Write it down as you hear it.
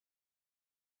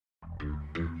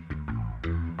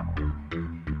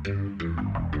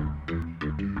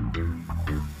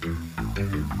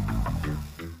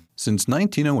Since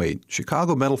 1908,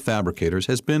 Chicago Metal Fabricators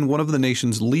has been one of the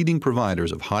nation's leading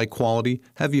providers of high-quality,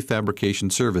 heavy fabrication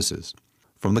services.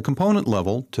 From the component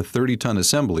level to 30-ton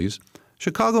assemblies,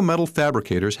 Chicago Metal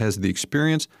Fabricators has the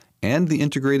experience and the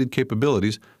integrated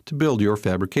capabilities to build your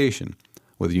fabrication,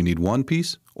 whether you need one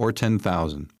piece or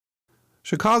 10,000.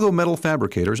 Chicago Metal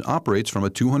Fabricators operates from a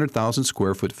 200,000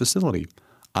 square foot facility,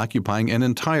 occupying an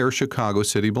entire Chicago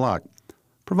city block,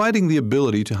 providing the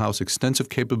ability to house extensive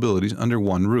capabilities under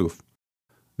one roof.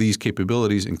 These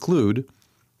capabilities include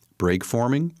brake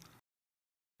forming,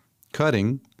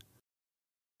 cutting,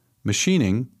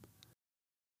 machining,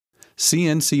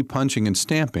 CNC punching and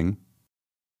stamping,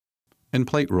 and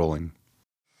plate rolling.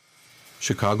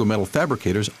 Chicago Metal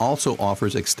Fabricators also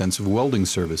offers extensive welding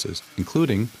services,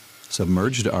 including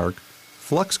submerged arc,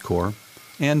 flux core,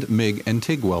 and MIG and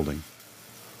TIG welding.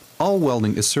 All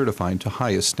welding is certified to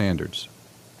highest standards.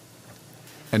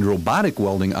 And robotic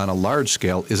welding on a large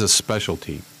scale is a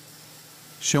specialty.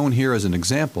 Shown here as an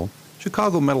example,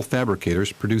 Chicago Metal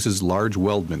Fabricators produces large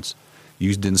weldments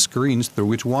used in screens through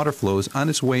which water flows on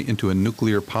its way into a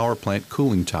nuclear power plant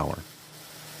cooling tower.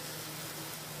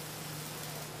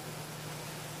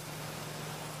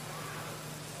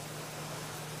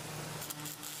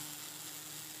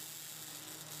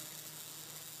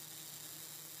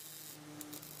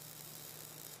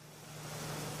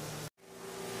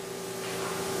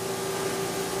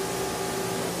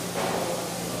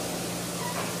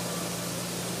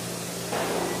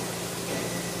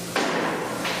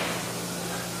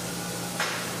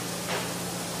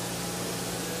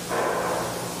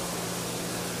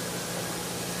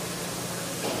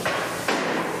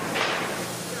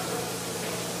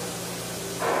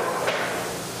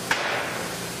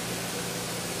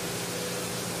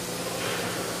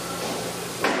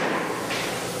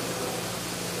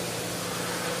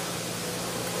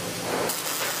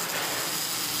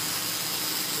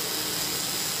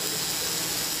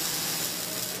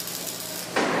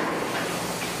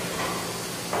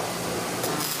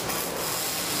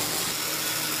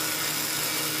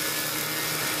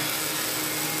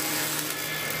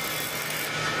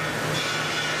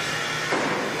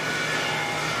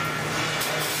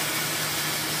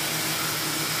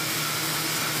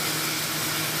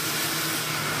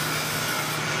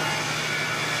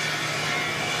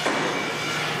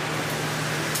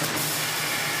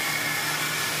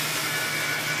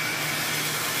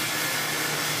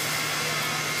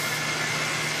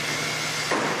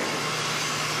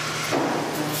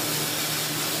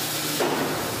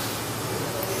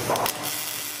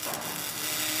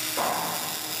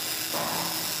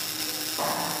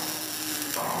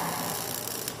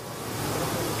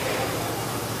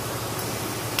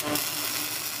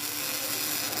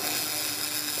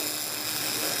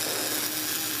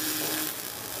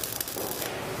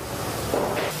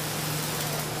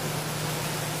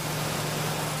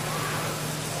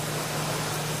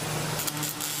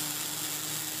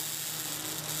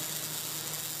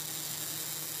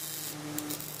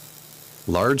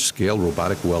 Large-scale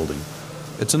robotic welding.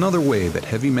 It's another way that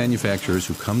heavy manufacturers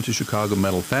who come to Chicago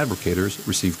Metal Fabricators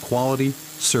receive quality,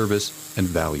 service, and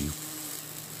value.